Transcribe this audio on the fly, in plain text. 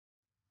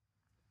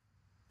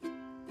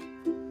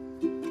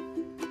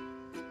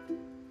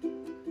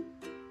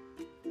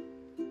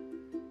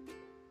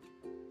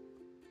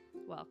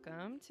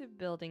to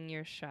Building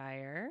Your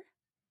Shire.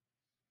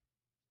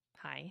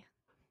 Hi.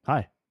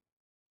 Hi.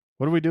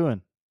 What are we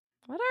doing?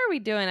 What are we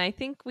doing? I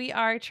think we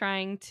are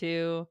trying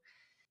to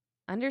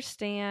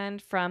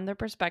understand from the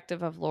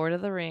perspective of Lord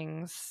of the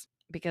Rings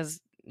because,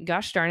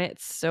 gosh darn it,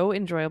 it's so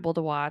enjoyable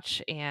to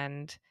watch,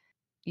 and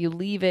you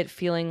leave it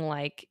feeling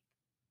like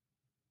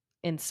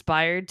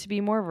inspired to be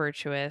more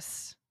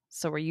virtuous.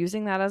 So we're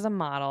using that as a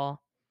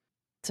model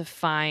to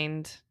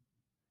find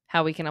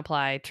how we can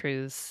apply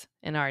truths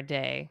in our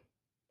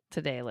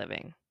day-to-day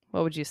living.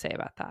 What would you say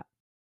about that?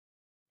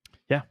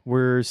 Yeah,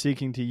 we're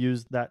seeking to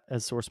use that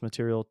as source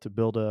material to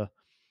build a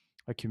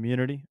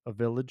community, a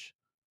village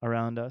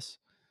around us.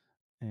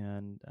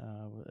 And,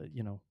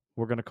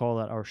 we're going to call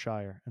that our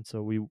Shire. And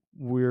so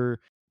we're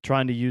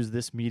trying to use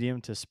this medium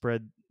to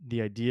spread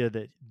the idea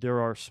that there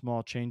are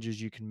small changes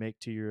you can make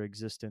to your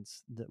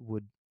existence that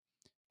would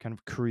kind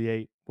of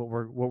create what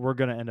we're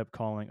going to end up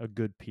calling a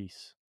good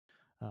peace.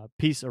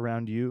 Peace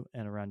around you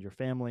and around your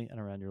family and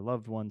around your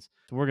loved ones.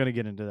 So we're going to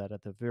get into that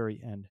at the very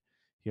end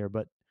here.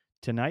 But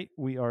tonight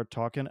we are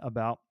talking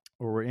about,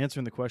 or we're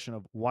answering the question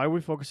of why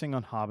we're focusing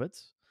on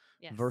hobbits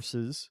Yes.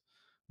 versus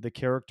the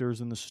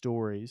characters and the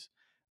stories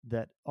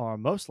that are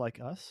most like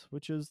us,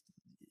 which is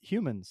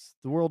humans,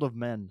 the world of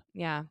men,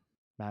 Yeah.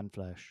 man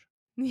flesh.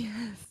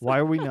 Yes. Why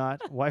are we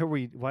not?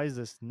 Why is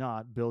this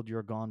not build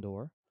your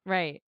Gondor?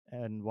 Right.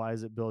 And why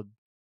is it build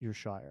your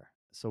Shire?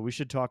 So we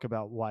should talk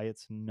about why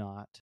it's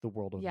not the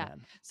world of Yeah.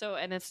 men. So,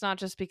 and it's not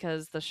just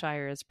because the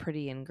Shire is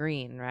pretty and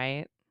green,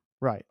 right?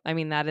 Right. I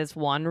mean, that is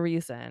one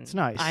reason It's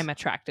nice. I'm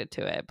attracted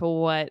to it. But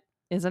what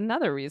is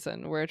another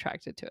reason we're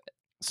attracted to it?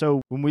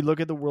 So when we look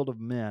at the world of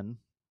men,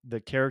 the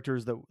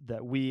characters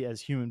that we as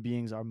human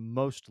beings are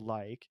most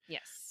like,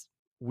 Yes.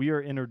 we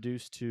are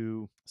introduced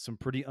to some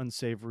pretty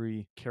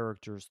unsavory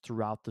characters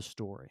throughout the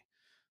story.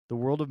 The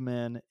world of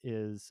men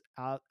is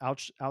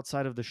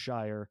outside of the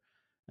Shire,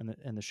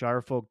 and the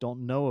Shire folk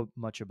don't know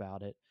much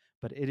about it,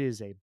 but it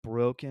is a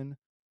broken,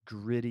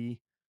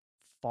 gritty,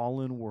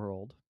 fallen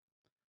world.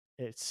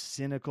 It's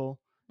cynical,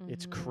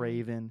 it's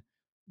craven.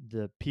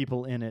 The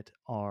people in it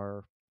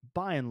are,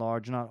 by and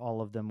large, not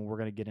all of them, we're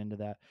going to get into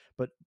that,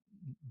 but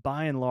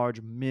by and large,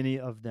 many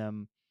of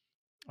them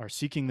are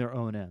seeking their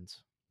own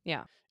ends.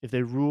 Yeah. If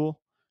they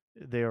rule,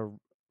 they are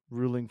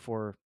ruling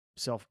for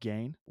self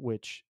gain,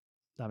 which,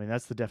 I mean,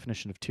 that's the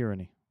definition of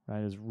tyranny,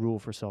 right? Is rule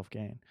for self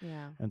gain.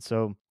 Yeah. And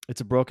so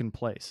it's a broken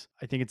place.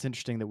 I think it's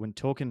interesting that when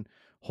Tolkien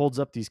holds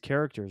up these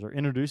characters or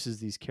introduces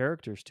these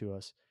characters to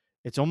us,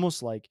 it's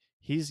almost like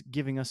he's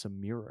giving us a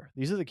mirror.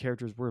 These are the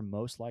characters we're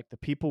most like, the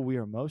people we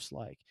are most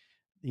like.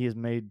 He has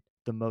made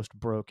the most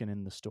broken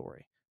in the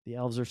story. The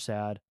elves are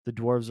sad, the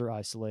dwarves are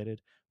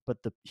isolated,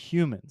 but the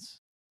humans,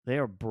 they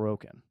are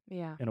broken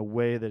Yeah. in a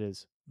way that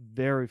is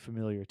very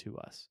familiar to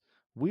us.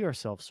 We are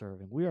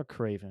self-serving, we are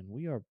craven,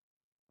 we are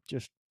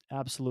just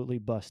absolutely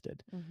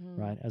busted,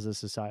 right, as a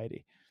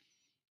society.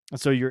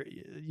 And so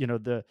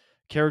the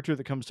character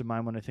that comes to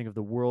mind when I think of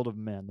the world of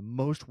men, the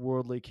most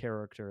worldly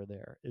character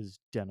there is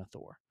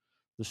Denethor,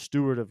 the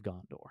steward of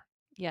Gondor.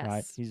 Yes.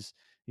 Right? He's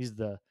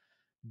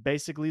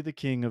basically the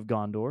king of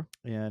Gondor,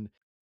 and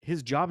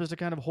his job is to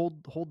kind of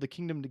hold the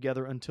kingdom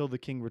together until the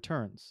king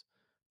returns.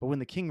 But when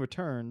the king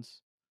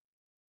returns,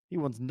 he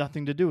wants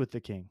nothing to do with the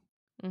king.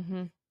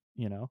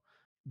 You know,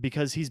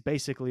 because he's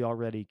basically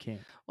already king.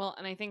 Well,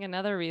 and I think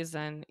another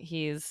reason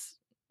he's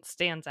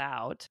stands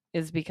out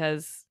is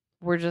because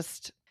we're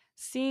just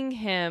seeing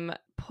him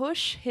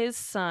push his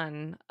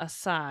son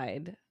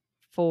aside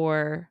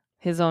for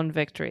his own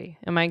victory.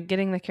 Am I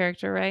getting the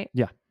character right?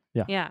 Yeah.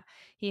 Yeah.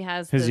 He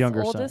has His this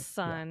younger oldest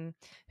son. son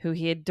who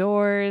he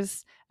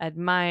adores,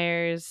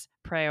 admires,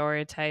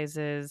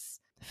 prioritizes,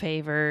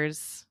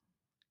 favors.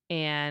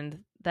 And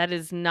that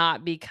is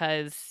not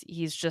because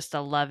he's just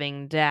a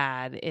loving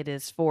dad. It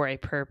is for a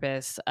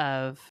purpose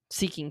of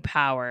seeking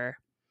power.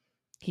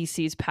 He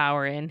sees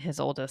power in his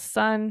oldest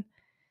son.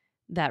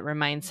 That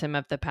reminds him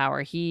of the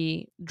power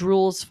he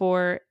drools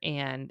for.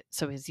 And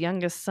so his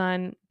youngest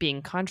son,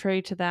 being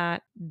contrary to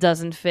that,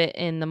 doesn't fit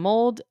in the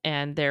mold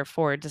and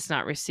therefore does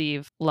not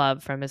receive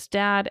love from his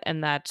dad.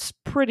 And that's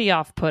pretty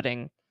off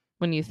putting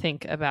when you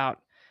think about.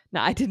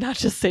 Now, I did not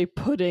just say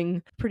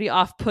pudding, pretty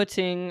off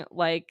putting,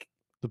 like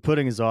The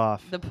pudding is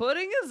off. the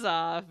pudding is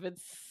off.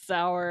 It's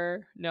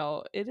sour.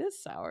 No, it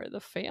is sour. The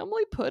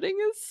family pudding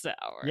is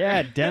sour.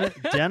 Yeah,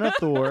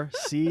 Denethor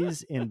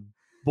sees in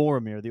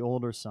Boromir, the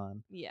older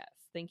son. Yes.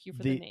 Thank you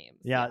for the names.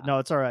 Yeah, no,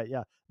 it's all right.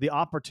 Yeah. The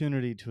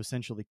opportunity to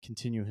essentially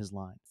continue his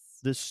line.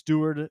 The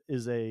steward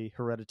is a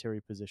hereditary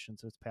position,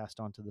 so it's passed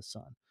on to the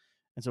son.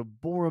 And so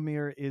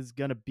Boromir is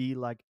going to be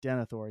like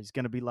Denethor. He's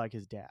going to be like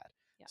his dad.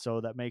 Yeah.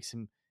 So that makes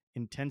him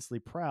intensely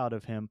proud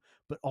of him,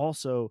 but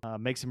also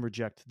makes him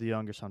reject the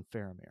younger son,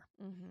 Faramir.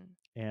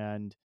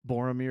 And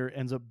Boromir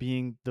ends up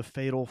being the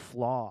fatal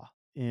flaw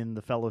in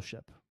the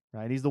Fellowship,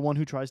 right? He's the one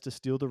who tries to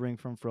steal the ring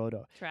from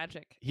Frodo.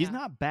 Tragic. He's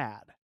not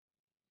bad.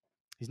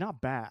 He's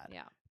not bad.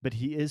 Yeah. But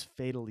he is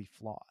fatally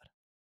flawed.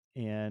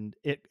 And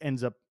it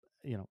ends up,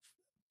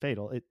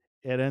 fatal. It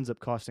ends up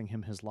costing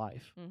him his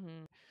life.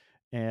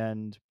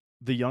 And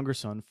the younger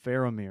son,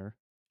 Faramir,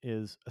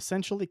 is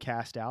essentially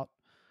cast out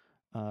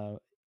uh,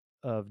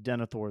 of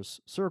Denethor's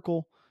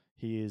circle.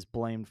 He is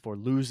blamed for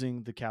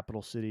losing the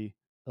capital city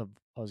of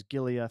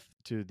Osgiliath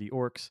to the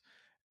orcs,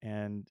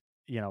 and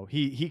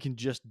he can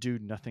just do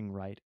nothing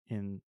right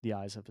in the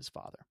eyes of his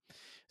father.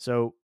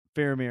 So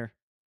Faramir,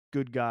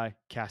 good guy,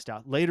 cast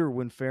out. Later,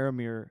 when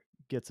Faramir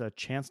gets a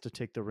chance to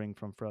take the ring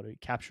from Frodo, he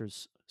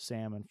captures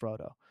Sam and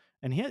Frodo,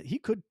 and he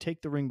could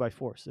take the ring by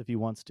force if he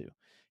wants to.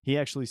 He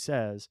actually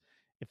says,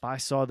 "If I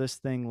saw this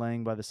thing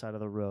laying by the side of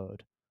the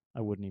road,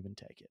 I wouldn't even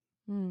take it."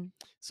 Mm.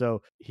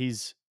 So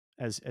he's,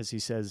 as he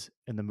says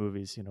in the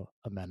movies,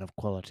 a man of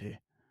quality,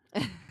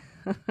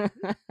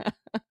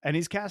 and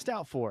he's cast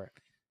out for it.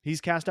 He's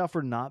cast out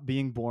for not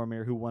being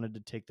Boromir, who wanted to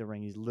take the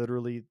ring. He's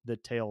literally the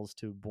tails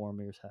to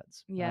Boromir's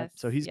heads. Right? Yes.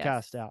 So he's Yes.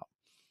 cast out.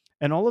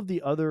 And all of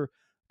the other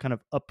kind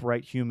of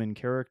upright human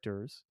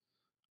characters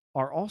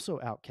are also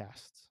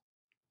outcasts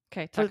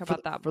Okay, talk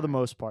about that for the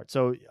more. most part.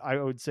 So I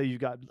would say you've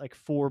got like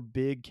 4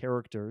 big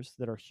characters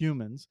that are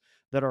humans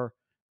that are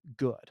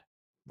good,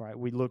 right?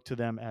 We look to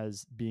them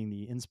as being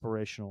the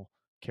inspirational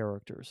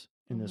characters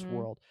in this Mhm.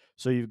 world.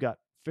 So you've got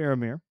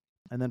Faramir,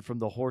 and then from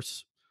the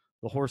horse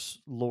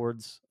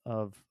lords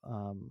of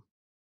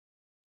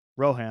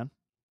Rohan,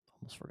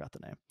 almost forgot the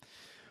name.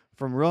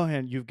 From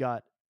Rohan, you've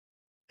got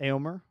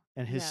Eomer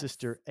and his Yes.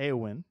 sister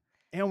Eowyn.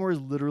 Eomer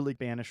is literally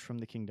banished from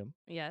the kingdom,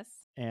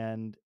 Yes.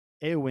 and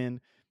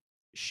Eowyn,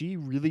 she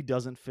really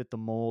doesn't fit the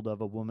mold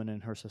of a woman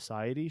in her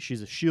society.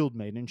 She's a shield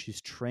maiden.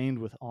 She's trained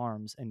with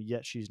arms, and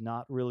yet she's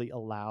not really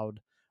allowed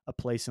a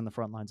place in the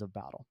front lines of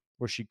battle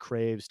where she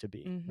craves to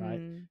be, right?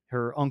 Mhm.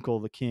 Her uncle,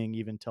 the king,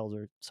 even tells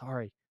her,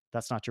 sorry,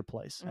 that's not your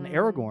place. And Mm.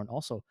 Aragorn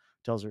also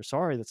tells her,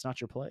 sorry, that's not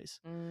your place.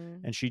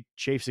 Mm. And she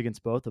chafes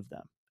against both of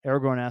them.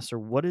 Aragorn asks her,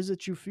 what is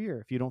it you fear?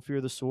 If you don't fear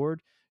the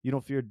sword, you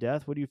don't fear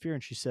death, what do you fear?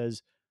 And she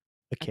says,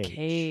 a A cage.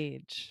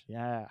 cage.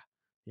 Yeah.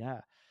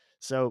 Yeah.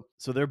 So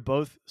they're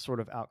both sort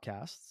of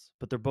outcasts,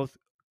 but they're both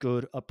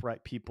good,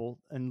 upright people,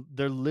 and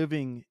they're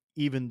living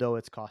even though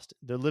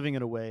they're living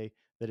in a way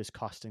that is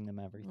costing them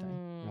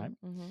everything, right?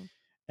 Mm. Mhm.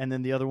 And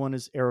then the other one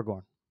is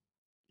Aragorn.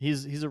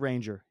 He's a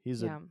ranger.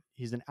 Yeah.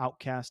 He's an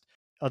outcast.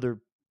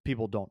 Other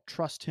people don't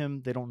trust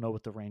him. They don't know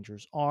what the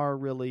rangers are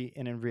really,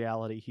 and in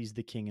reality, he's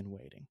the king in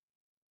waiting.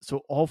 So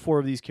all 4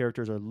 of these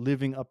characters are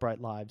living upright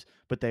lives,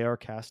 but they are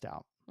cast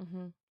out,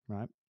 Mhm.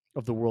 right,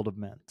 of the world of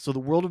men. So the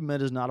world of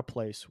men is not a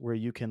place where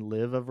you can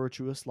live a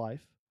virtuous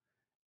life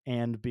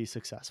and be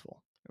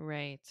successful.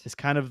 Right. It's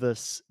kind of the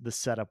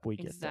setup we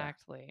get there.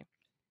 Exactly.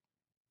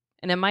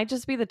 And it might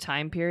just be the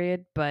time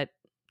period, but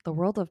the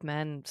world of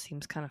men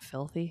seems kind of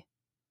filthy.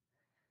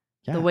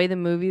 The Yeah. way the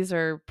movies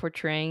are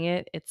portraying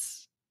it,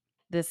 it's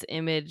this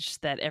image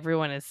that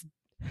everyone is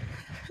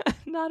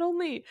not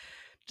only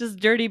just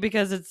dirty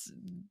because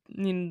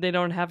they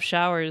don't have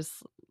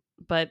showers,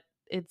 but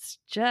it's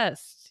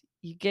just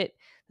you get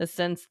the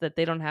sense that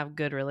they don't have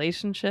good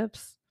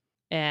relationships,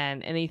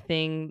 and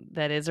anything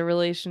that is a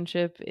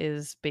relationship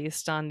is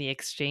based on the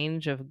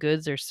exchange of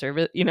goods or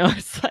service.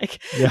 It's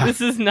like Yeah. this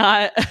is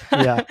not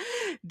Yeah.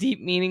 deep,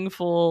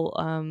 meaningful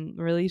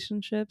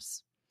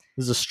relationships.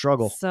 This is a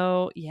struggle.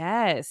 So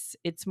yes,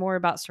 it's more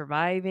about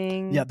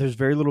surviving. Yeah, there's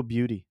very little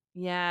beauty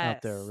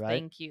out there, Yes, right?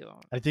 thank you.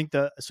 I think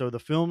so the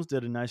films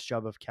did a nice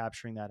job of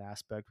capturing that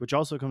aspect, which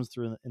also comes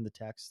through in the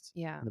texts,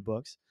 Yeah. in the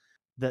books,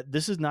 that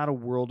this is not a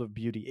world of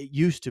beauty. It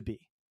used to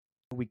be.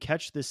 We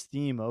catch this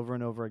theme over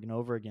and over and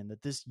over again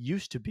that this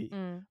used to be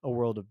Mm. a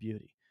world of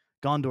beauty.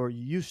 Gondor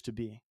used to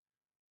be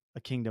a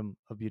kingdom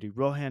of beauty.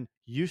 Rohan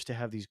used to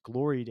have these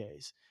glory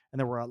days, and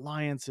there were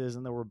alliances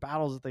and there were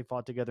battles that they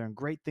fought together and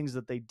great things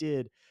that they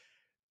did.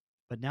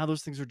 But now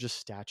those things are just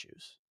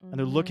statues. And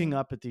they're looking Mhm.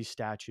 up at these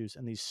statues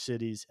and these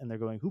cities and they're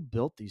going, who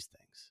built these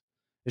things?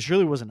 It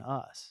surely wasn't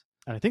us.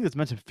 And I think it's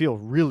meant to feel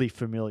really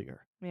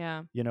familiar.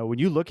 Yeah. When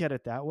you look at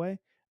it that way,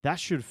 that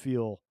should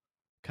feel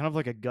kind of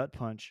like a gut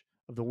punch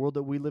of the world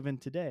that we live in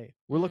today.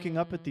 We're looking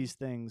up at Mm. these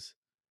things,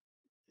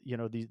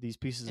 these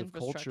pieces of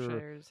culture.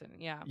 Infrastructures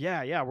and yeah.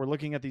 Yeah, we're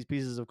looking at these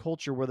pieces of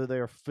culture, whether they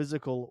are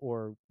physical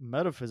or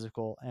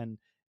metaphysical, and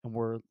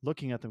we're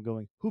looking at them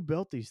going, who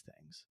built these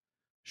things?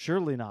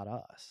 Surely not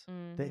us.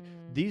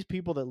 Mhm. These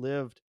people that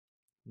lived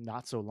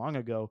not so long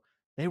ago,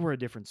 they were a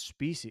different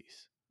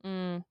species.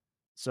 Mm.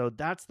 So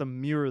that's the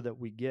mirror that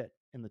we get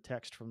in the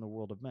text from the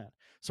world of men.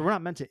 So we're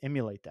not meant to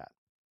emulate that.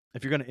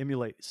 If you're going to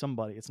emulate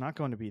somebody, it's not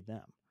going to be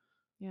them,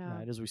 Yeah.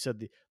 right? As we said,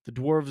 the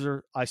dwarves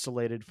are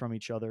isolated from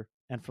each other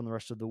and from the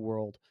rest of the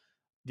world.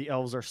 The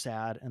elves are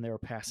sad and they are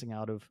passing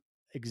out of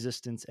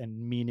existence and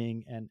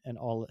meaning and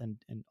all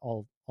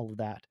of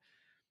that.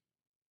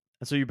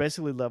 And so you're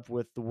basically left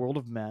with the world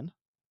of men.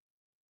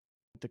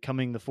 The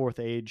 4th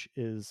age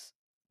is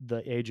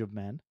the age of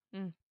men.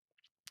 Mm.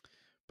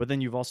 But then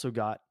you've also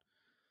got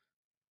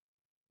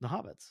the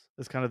hobbits.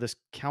 It's kind of this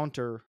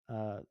counter.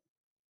 They're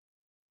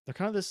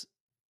kind of this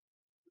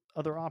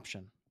other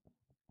option.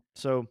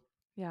 So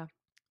Yeah.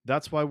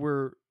 that's why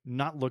we're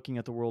not looking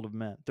at the world of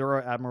men. There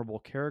are admirable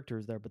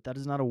characters there, but that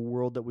is not a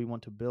world that we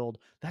want to build.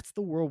 That's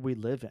the world we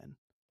live in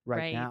right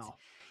Right. now.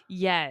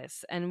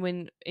 Yes, and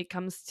when it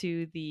comes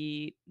to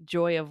the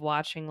joy of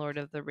watching Lord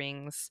of the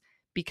Rings,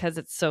 because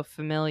it's so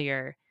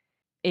familiar,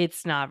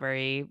 it's not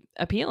very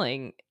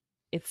appealing.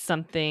 It's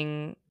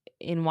something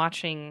in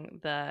watching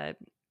the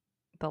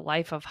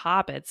life of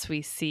hobbits,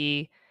 we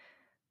see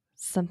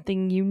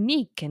something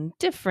unique and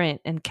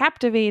different and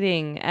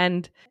captivating,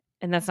 and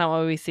that's not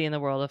what we see in the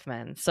world of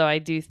men. So I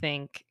do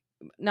think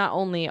not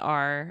only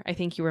are, I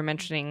think you were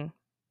mentioning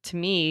to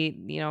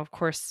me, of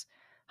course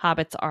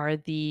hobbits are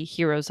the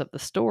heroes of the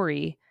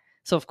story.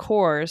 So of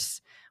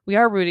course we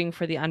are rooting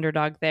for the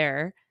underdog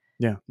there,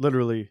 Yeah,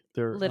 literally,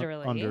 they're under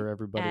literally.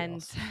 everybody And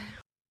else.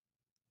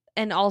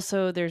 and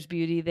also there's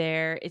beauty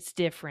there. It's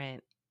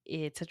different.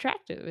 It's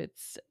attractive.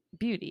 It's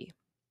beauty.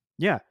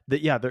 Yeah,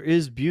 yeah, there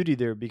is beauty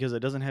there because it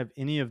doesn't have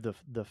any of the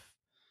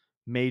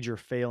major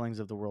failings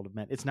of the world of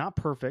men. It's not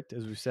perfect,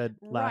 as we said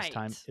last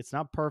time. Right. It's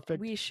not perfect.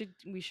 We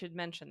should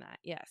mention that.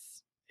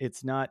 Yes.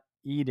 It's not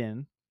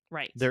Eden.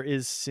 Right. There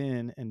is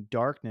sin and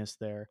darkness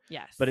there,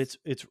 but Yes.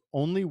 it's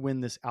only when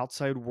this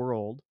outside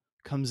world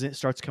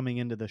starts coming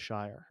into the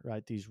Shire,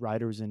 right? These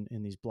riders in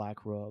these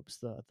black robes,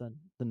 the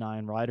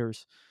 9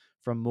 riders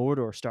from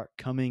Mordor start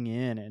coming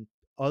in, and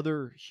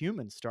other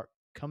humans start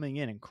coming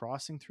in and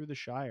crossing through the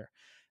Shire.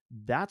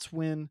 That's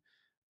when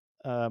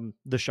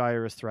the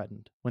Shire is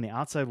threatened, when the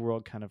outside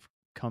world kind of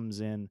comes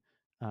in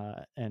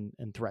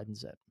and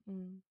threatens it,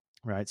 Mm.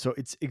 right? So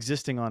it's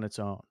existing on its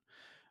own.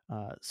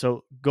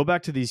 So go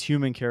back to these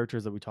human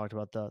characters that we talked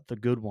about, the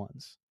good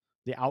ones,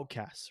 the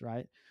outcasts,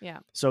 right? Yeah.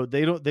 So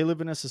they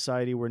live in a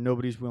society where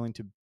nobody's willing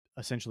to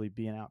essentially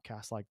be an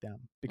outcast like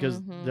them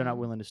because they're not Mm-hmm.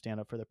 willing to stand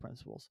up for their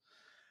principles.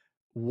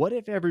 What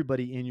if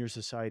everybody in your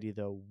society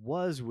though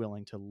was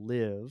willing to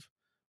live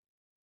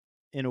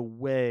in a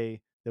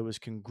way that was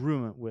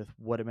congruent with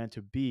what it meant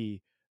to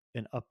be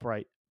an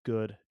upright,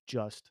 good,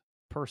 just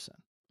person?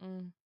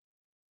 Mm.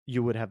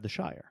 You would have the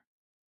Shire,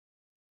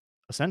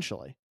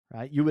 essentially,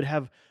 right? You would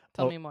have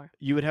Tell a me more.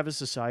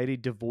 society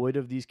devoid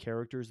of these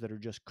characters that are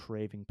just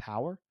craving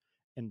power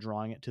and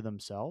drawing it to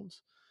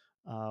themselves,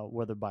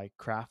 whether by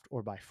craft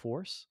or by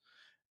force.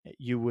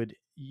 You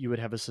would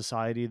have a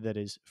society that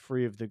is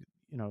free of the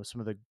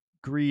some of the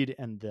greed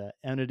and the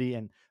enmity,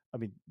 and I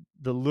mean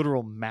the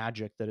literal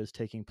magic that is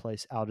taking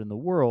place out in the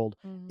world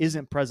Mm-hmm.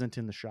 isn't present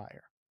in the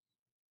Shire,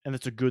 and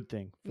that's a good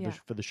thing for Yeah.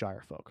 the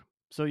Shire folk.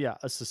 So yeah,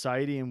 a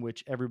society in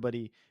which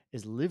everybody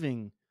is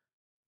living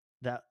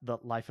that the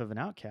life of an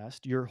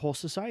outcast, your whole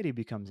society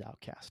becomes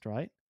outcast,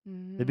 right?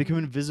 They become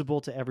Mm-hmm.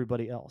 invisible to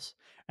everybody else.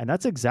 And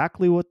that's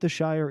exactly what the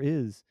Shire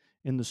is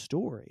in the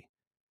story.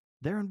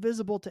 They're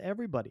invisible to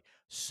everybody.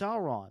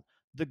 Sauron,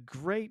 the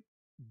great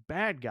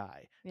bad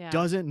guy, Yeah.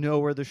 doesn't know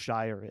where the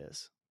Shire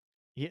is.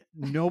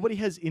 Nobody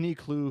has any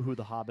clue who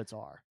the hobbits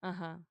are.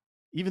 Uh-huh.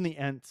 Even the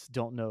Ents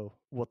don't know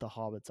what the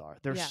hobbits are.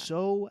 They're Yeah.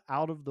 so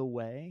out of the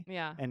way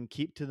Yeah. and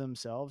keep to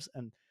themselves,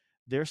 and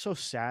they're so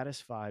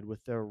satisfied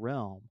with their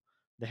realm.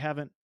 They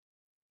haven't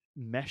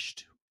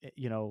meshed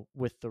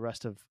with the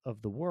rest of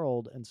the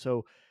world, and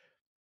so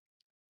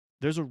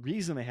there's a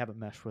reason they haven't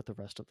meshed with the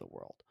rest of the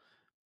world,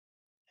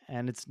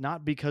 and it's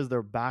not because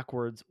they're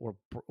backwards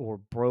or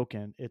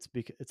broken. It's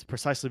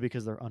precisely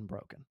because they're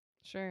unbroken.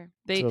 Sure.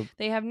 They So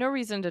they have no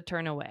reason to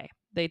turn away.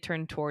 They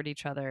turn toward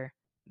each other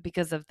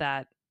because of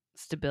that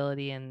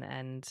stability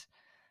and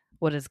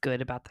what is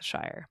good about the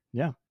Shire.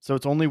 yeah, so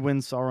it's only when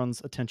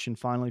Sauron's attention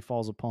finally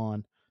falls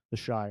upon the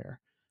Shire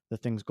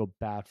that things go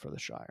bad for the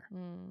Shire,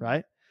 Mm.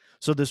 right?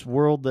 So this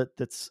world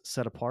that's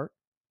set apart,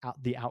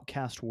 the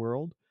outcast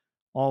world,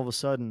 all of a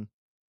sudden,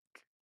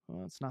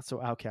 well, it's not so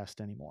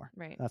outcast anymore.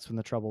 Right. That's when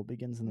the trouble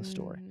begins in the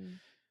story. Mm.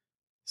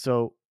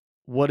 So,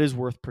 what is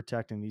worth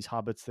protecting? These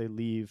hobbits they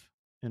leave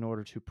in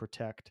order to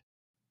protect.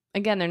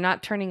 Again, they're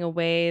not turning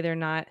away. They're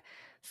not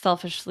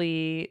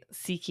selfishly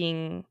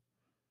seeking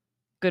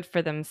good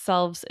for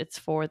themselves. It's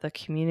for the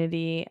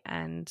community,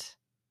 and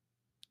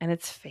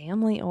it's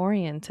family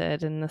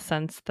oriented in the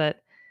sense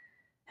that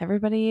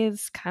everybody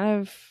is kind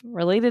of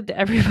related to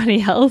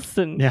everybody else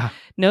and Yeah.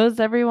 knows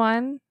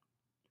everyone.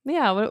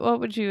 Yeah, what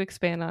would you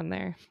expand on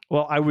there?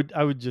 Well, I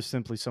would just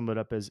simply sum it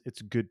up as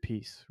it's good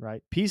peace,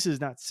 right? Peace is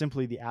not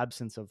simply the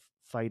absence of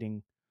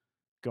fighting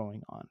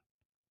going on.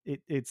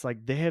 It's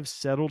like they have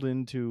settled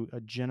into a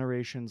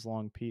generations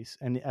long peace.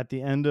 And at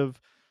the end of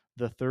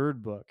the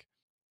third book,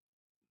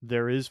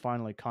 there is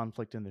finally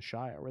conflict in the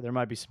Shire where there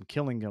might be some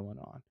killing going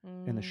on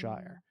in the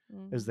Shire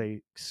as Mm-hmm.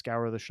 they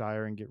scour the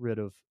Shire and get rid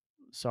of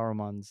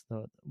Saruman's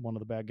one of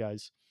the bad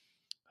guys,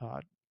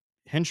 uh,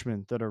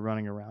 henchmen that are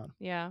running around.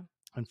 Yeah.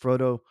 And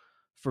Frodo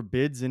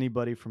forbids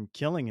anybody from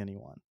killing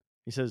anyone.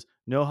 He says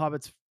no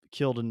hobbits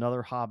killed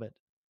another hobbit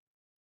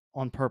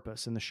on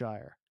purpose in the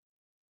Shire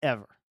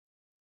ever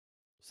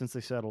since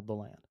they settled the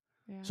land.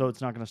 Yeah. So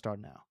it's not going to start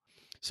now.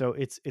 So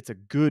it's a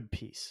good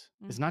peace.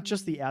 It's not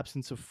just the Mhm.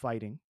 absence of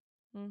fighting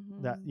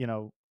that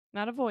Mhm.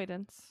 Not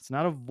avoidance. it's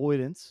not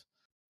avoidance,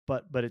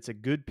 but it's a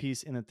good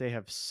peace in that they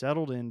have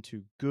settled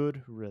into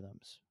good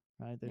rhythms,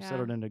 right? They've Yeah.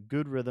 settled into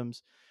good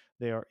rhythms.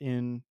 They are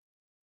in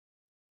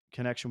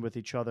connection with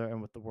each other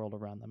and with the world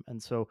around them.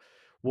 And so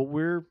what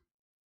we're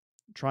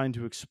trying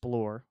to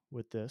explore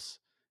with this,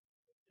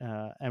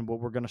 and what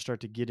we're going to start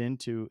to get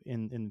into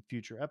in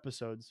future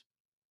episodes,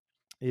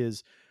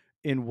 is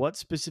in what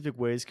specific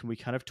ways can we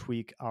kind of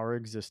tweak our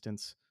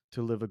existence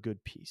to live a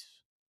good peace,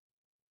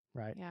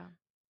 right? Yeah.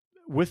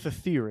 With the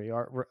theory,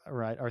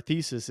 our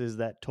thesis is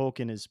that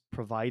Tolkien is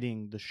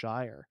providing the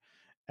Shire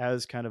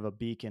as kind of a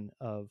beacon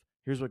of,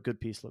 here's what good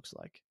peace looks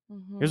like.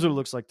 Here's what it Mhm.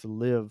 looks like to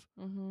live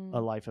a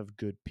Mhm. life of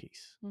good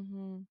peace.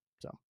 Mhm.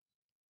 So,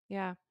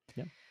 Yeah.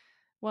 yeah.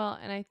 Well,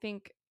 and I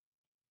think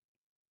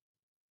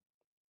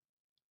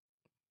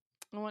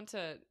I want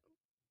to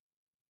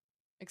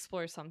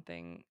explore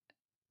something.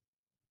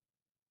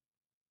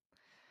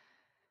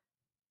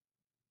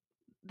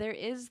 There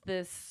is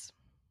this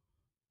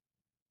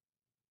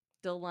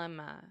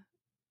dilemma,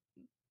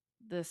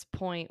 this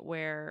point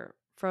where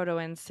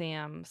Frodo and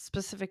Sam,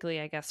 specifically,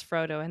 I guess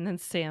Frodo and then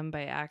Sam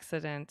by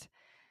accident,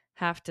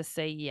 have to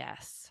say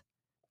yes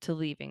to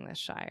leaving the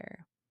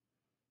Shire.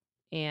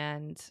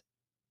 And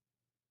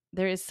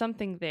there is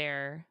something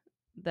there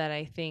that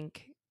I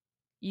think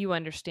you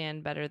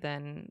understand better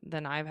than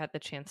I've had the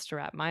chance to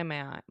wrap my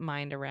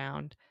mind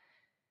around.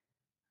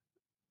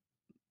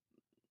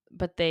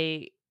 But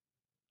I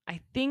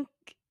think,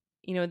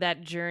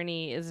 that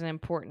journey is an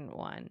important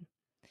one,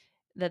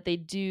 that they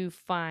do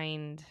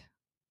find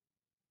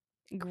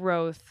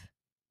growth,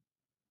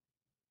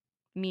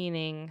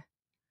 meaning,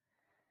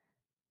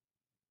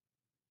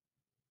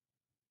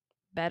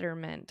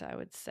 betterment, I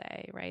would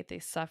say, right? They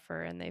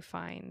suffer and they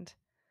find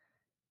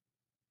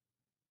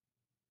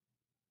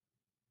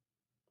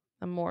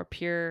a more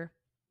pure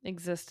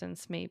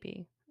existence,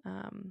 maybe,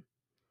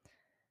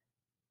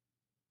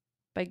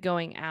 by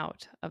going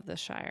out of the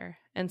Shire.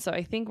 And so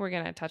I think we're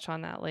going to touch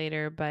on that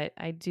later, but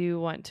I do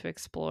want to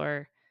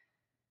explore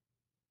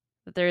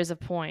that there is a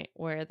point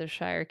where the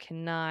Shire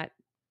cannot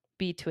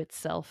be to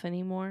itself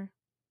anymore.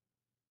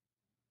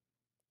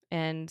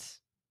 And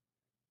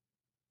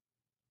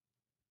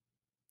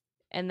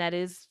that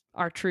is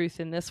our truth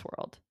in this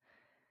world.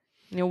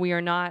 We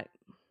are not,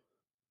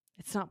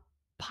 it's not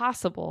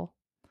possible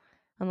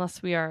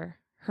unless we are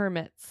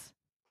hermits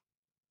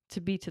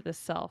to be to the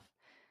self.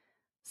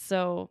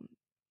 So,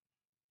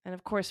 and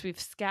of course, we've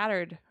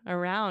scattered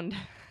around,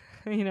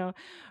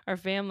 our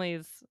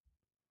families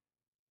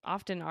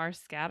often are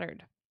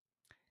scattered.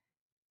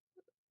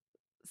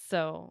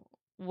 So,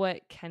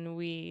 what can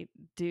we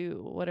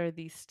do? What are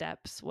these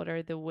steps? What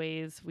are the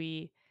ways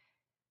we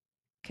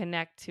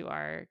connect to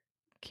our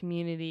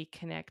community,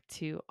 connect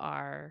to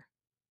our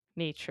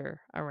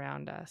nature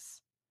around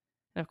us?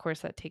 And of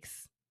course, that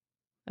takes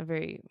a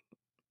very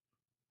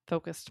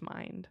focused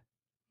mind.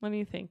 What do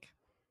you think?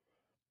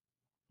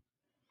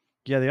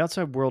 Yeah, the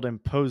outside world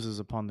imposes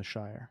upon the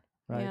Shire,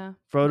 right? Yeah.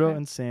 Frodo Okay.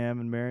 and Sam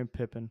and Merry and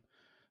Pippin,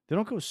 they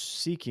don't go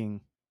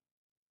seeking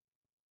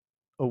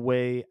a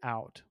way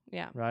out,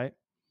 Yeah. right?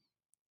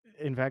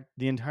 In fact,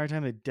 the entire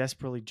time they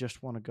desperately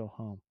just want to go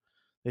home.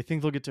 They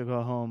think they'll get to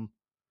go home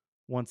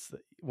once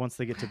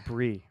they get to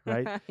Bree,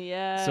 right?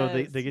 So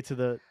they Yes. get to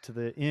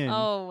the inn.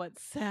 Oh, what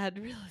sad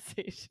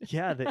realization.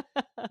 Yeah,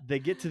 they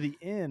get to the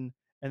inn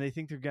and they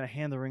think they're gonna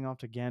hand the ring off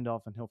to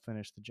Gandalf and he'll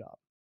finish the job,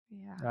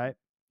 Yeah. right?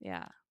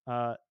 Yeah.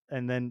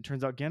 And then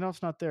turns out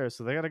Gandalf's not there,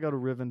 so they got to go to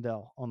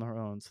Rivendell on their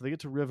own. So they get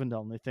to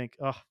Rivendell and they think,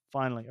 oh,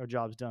 finally our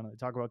job's done. And they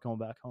talk about going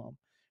back home,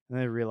 and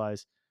they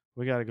realize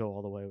we got to go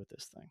all the way with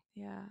this thing.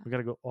 Yeah. We got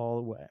to go all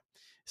the way.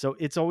 So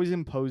it's always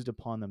imposed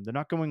upon them. They're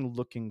not going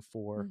looking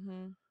for,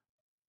 Mm-hmm.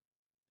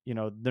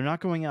 They're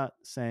not going out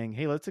saying,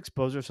 hey, let's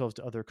expose ourselves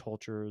to other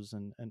cultures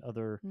and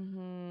other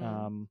Mm-hmm.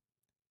 um,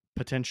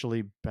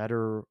 potentially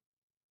better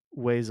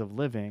ways of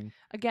living.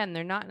 Again,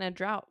 they're not in a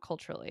drought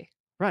culturally.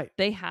 Right.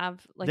 They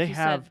have, like They you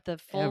have said, the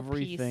full piece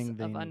everything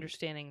they of need.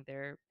 understanding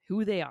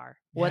who they are,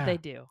 what Yeah. they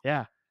do.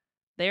 Yeah.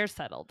 They're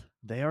settled.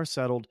 They are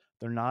settled.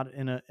 They're not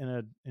in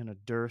a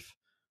dearth.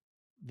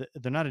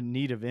 They're not in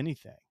need of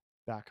anything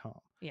back home.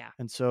 Yeah.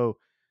 And so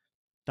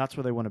that's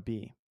where they want to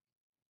be.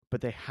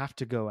 But they have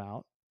to go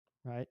out,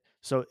 right?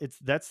 So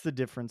that's the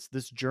difference.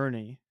 This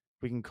journey,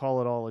 we can call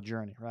it all a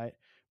journey, right?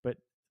 But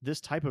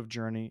this type of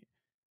journey,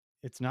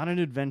 it's not an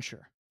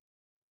adventure.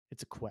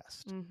 It's a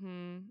quest.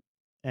 Mm-hmm.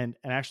 And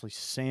actually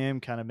Sam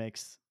kind of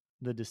makes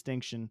the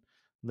distinction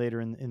later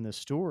in the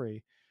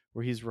story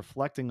where he's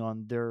reflecting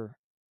on their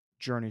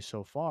journey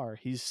so far.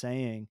 He's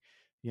saying,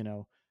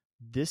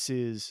 this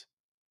is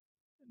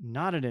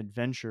not an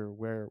adventure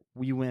where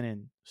we went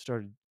and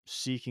started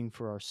seeking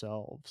for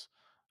ourselves.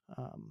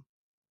 Um,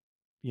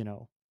 you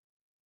know,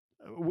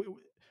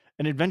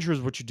 an adventure is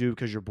what you do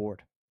because you're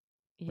bored,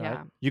 right?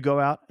 Yeah. You go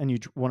out and you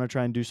want to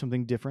try and do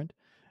something different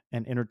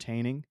and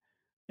entertaining,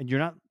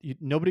 and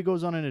nobody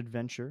goes on an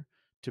adventure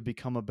to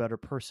become a better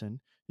person.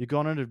 You go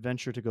on an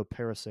adventure to go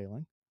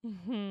parasailing,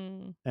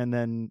 Mm-hmm. and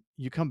then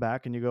you come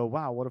back and you go,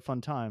 wow, what a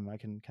fun time. I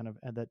can kind of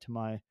add that to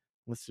my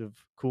list of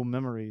cool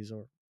memories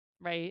or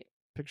Right.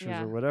 pictures or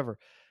Yeah. whatever.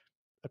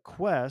 A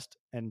quest,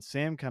 and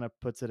Sam kind of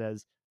puts it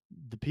as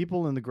the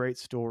people in the great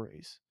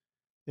stories.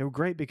 They were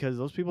great because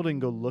those people didn't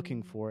go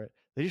looking Mm. for it.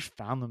 They just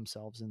found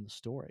themselves in the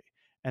story.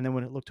 And then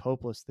when it looked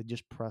hopeless, they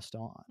just pressed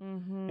on.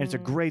 And it's a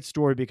Mhm. great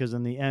story because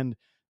in the end,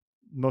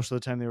 most of the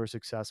time they were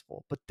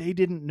successful, but they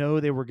didn't know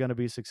they were going to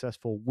be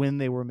successful when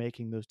they were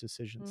making those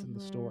decisions in the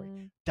story.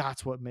 Mhm.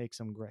 That's what makes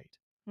them great,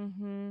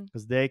 Mhm.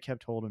 because they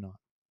kept holding on.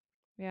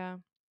 Yeah.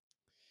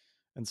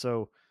 And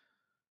so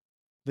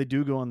they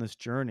do go on this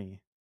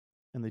journey,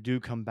 and they do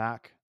come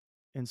back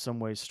in some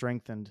ways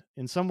strengthened,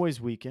 in some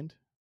ways weakened,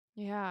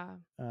 Yeah.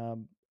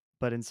 um,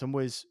 but in some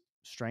ways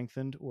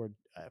strengthened, or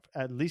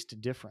at least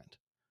different.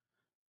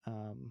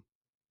 Um,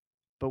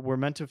 but we're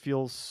meant to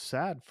feel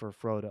sad for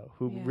Frodo,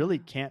 who really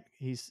Yeah. can't.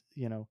 He's,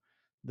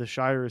 the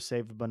Shire is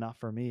saved, but not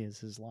for me, is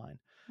his line.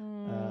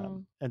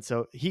 Mm. And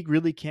so he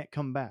really can't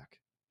come back.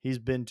 He's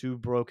been too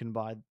broken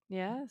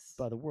Yes.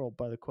 by the world,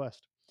 by the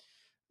quest.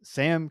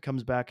 Sam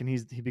comes back and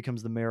he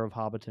becomes the mayor of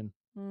Hobbiton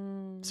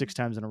Mm. 6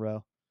 times in a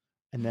row,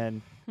 and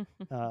then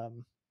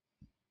um,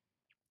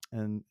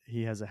 and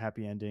he has a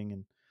happy ending,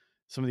 and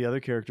some of the other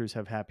characters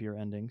have happier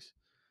endings,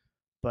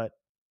 but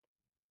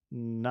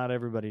not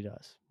everybody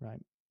does,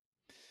 right?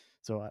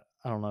 So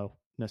I don't know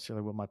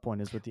necessarily what my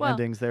point is with the Well,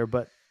 endings there,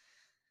 but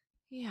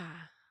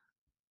yeah.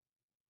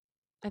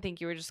 I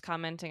think you were just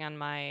commenting on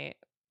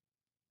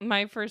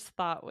my first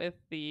thought with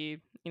the,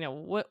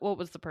 what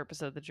was the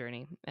purpose of the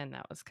journey? And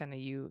that was kind of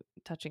you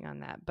touching on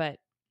that. But,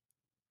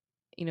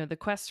 the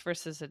quest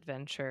versus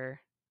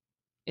adventure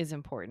is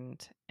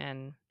important.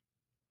 And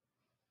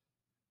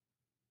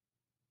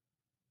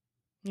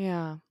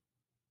yeah,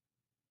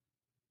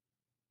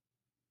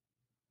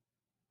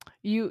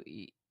 you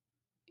y-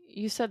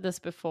 you said this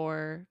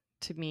before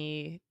to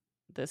me,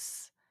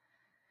 this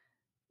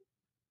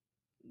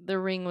the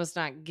ring was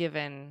not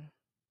given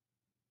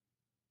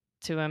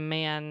to a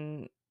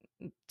man,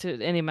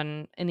 to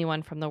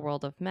anyone from the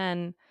world of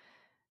men,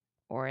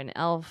 or an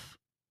elf,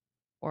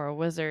 or a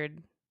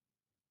wizard.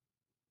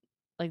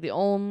 Like, the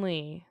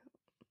only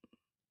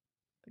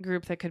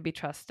group that could be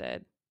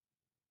trusted,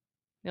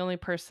 the only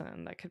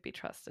person that could be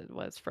trusted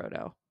was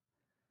Frodo,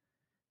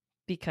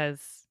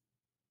 because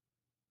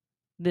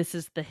this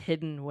is the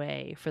hidden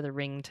way for the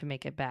ring to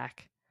make it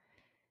back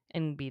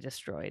and be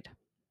destroyed,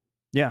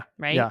 yeah,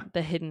 right? yeah.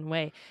 The hidden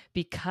way,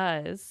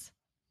 because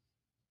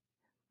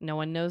no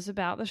one knows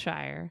about the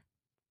Shire,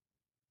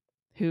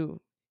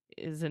 who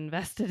is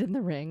invested in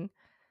the ring,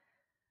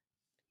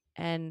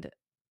 and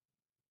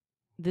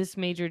this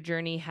major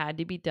journey had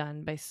to be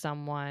done by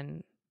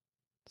someone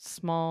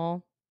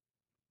small,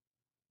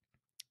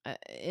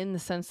 in the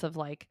sense of,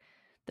 like,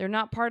 they're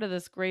not part of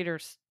this greater,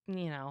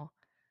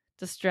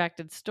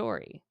 distracted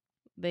story.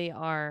 They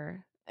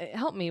are,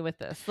 help me with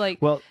this. Like,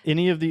 Well,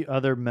 any of the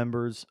other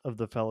members of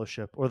the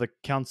Fellowship or the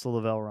Council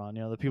of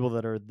Elrond, the people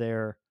that are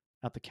there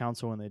at the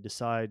council when they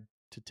decide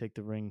to take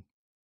the ring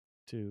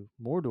to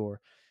Mordor,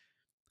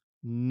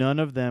 none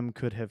of them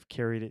could have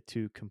carried it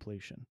to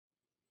completion,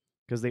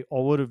 because they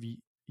all would have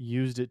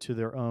used it to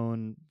their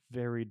own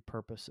varied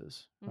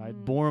purposes, right?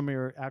 mhm,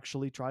 Boromir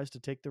actually tries to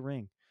take the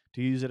ring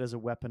to use it as a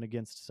weapon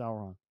against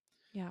Sauron.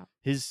 yeah,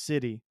 His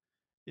city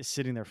is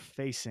sitting there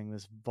facing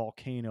this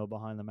volcano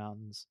behind the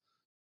mountains,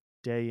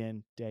 day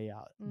in, day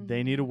out.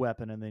 They need a mhm,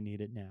 weapon, and they need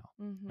it now,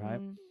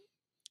 right? mhm.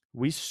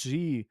 We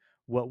see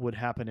what would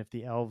happen if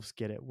the elves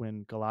get it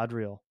when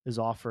Galadriel is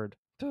offered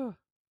Ugh,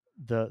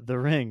 the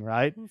ring,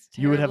 right? it's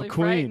You would have a terribly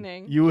queen.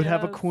 frightening. You would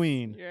have a Yes,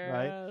 queen,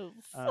 right?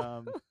 yes.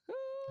 Um,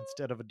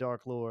 instead of a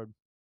dark lord.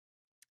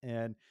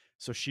 And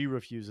so she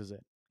refuses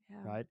it, Yeah,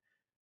 right?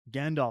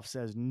 Gandalf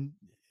says,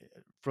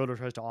 Frodo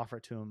tries to offer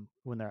it to him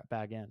when they're at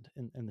Bag End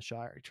in the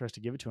Shire. He tries to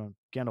give it to him.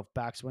 Gandalf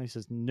backs away. He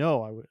says,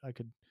 "No, I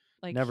could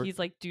like, never. he's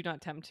like, do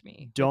not tempt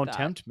me with Don't that.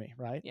 tempt me."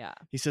 Right? Yeah,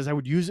 He says, "I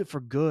would use it for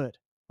good.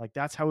 Like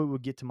that's how it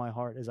would get to my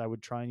heart. Is I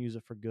would try and use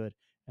it for good,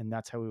 and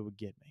that's how it would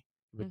get me.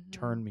 It would mhm,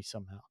 turn me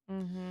somehow."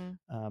 mhm,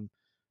 Um,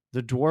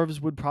 the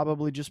dwarves would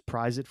probably just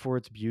prize it for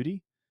its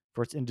beauty,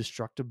 for its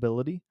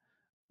indestructibility,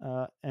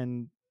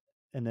 and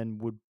then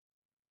would,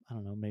 I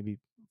don't know, maybe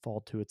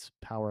fall to its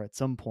power at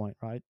some point,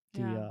 right?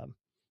 yeah,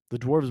 The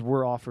dwarves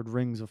were offered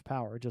rings of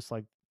power, just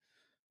like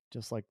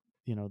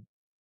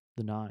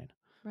the nine,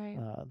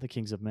 right, the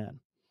kings of men,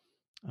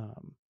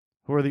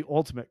 who are the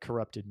ultimate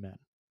corrupted men,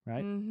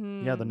 right?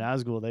 Yeah, the mhm.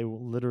 Nazgul, they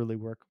will literally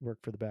work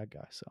for the bad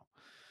guy. So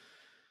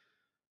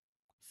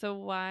So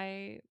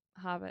why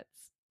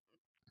hobbits?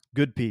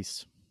 good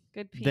peace.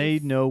 Good They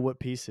piece. know what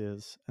peace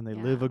is, and they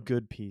live Yeah, a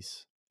good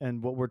peace.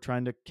 And what we're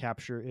trying to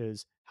capture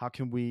is how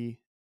can we,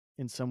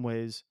 in some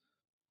ways,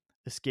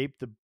 escape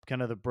the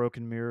kind of the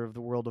broken mirror of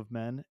the world of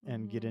men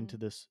and get into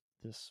mhm,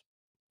 this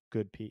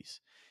good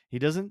peace. He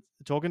doesn't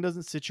Tolkien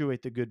doesn't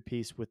situate the good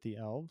peace with the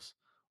elves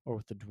or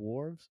with the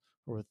dwarves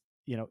or with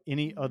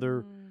any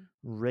other mhm,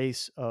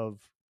 race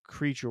of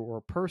creature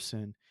or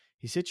person.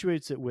 He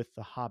situates it with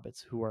the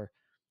hobbits, who are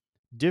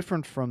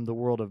different from the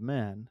world of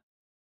men.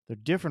 They're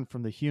different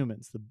from the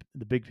humans,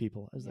 the big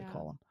people as they yeah,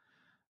 call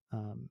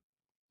them.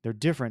 They're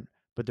different,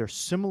 but they're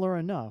similar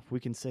enough. We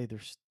can say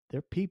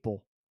they're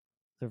people.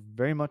 They're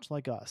very much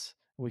like us.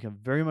 We can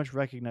very much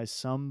recognize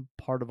some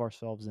part of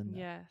ourselves in them.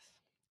 yes.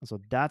 And so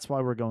that's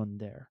why we're going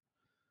there,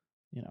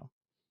 you know.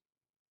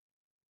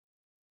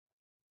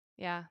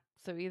 Yeah.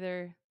 So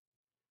either,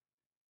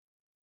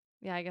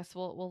 yeah, I guess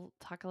we'll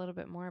talk a little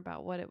bit more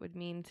about what it would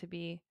mean to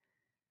be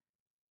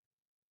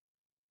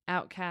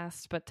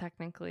outcast, but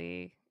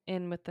technically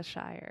in with the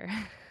Shire.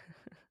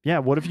 Yeah,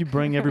 what if you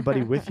bring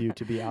everybody with you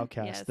to be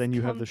outcast? Yes, Then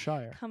you have the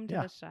Shire. come to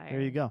Yeah, the Shire.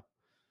 there you go.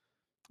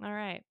 All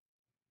right.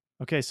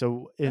 Okay,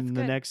 so That's in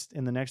the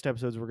good. next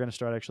episodes, we're going to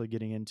start actually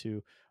getting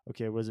into,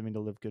 okay, what does it mean to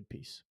live good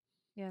peace?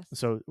 Yes.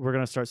 So we're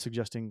going to start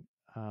suggesting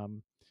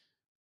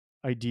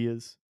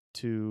ideas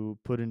to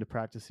put into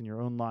practice in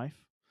your own life.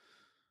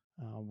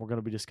 We're going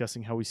to be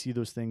discussing how we see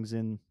those things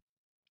in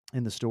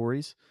the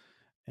stories.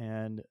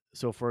 And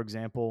so, for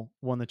example,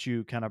 one that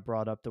you kind of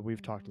brought up that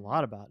we've talked a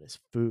lot about is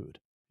food.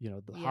 The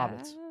Yes.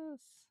 hobbits,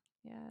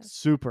 Yes.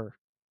 super,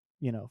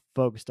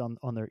 focused on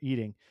their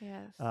eating.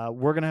 Yes.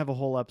 We're going to have a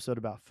whole episode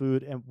about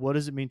food and what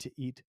does it mean to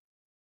eat,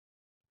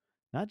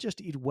 not just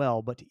to eat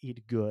well, but to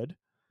eat good.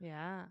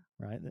 Yeah.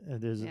 Right.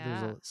 There's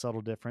Yeah. a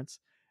subtle difference.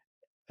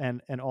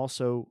 And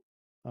also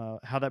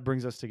how that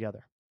brings us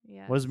together.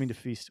 Yes. What does it mean to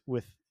feast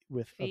with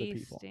other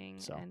people? Feasting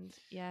So, and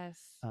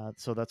yes.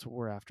 so that's what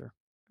we're after.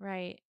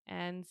 Right.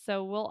 And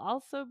so we'll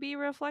also be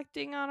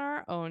reflecting on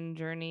our own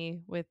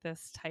journey with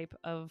this type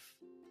of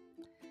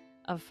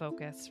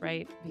focus,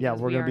 right? Because Yeah,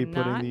 we're we going to are be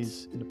putting not,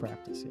 these into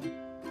practice. Yeah.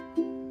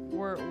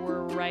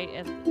 we're right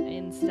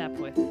in step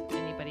with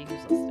anybody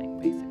who's listening,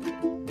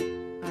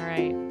 basically. All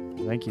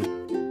right. Thank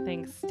you.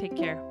 Thanks. Take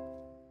care.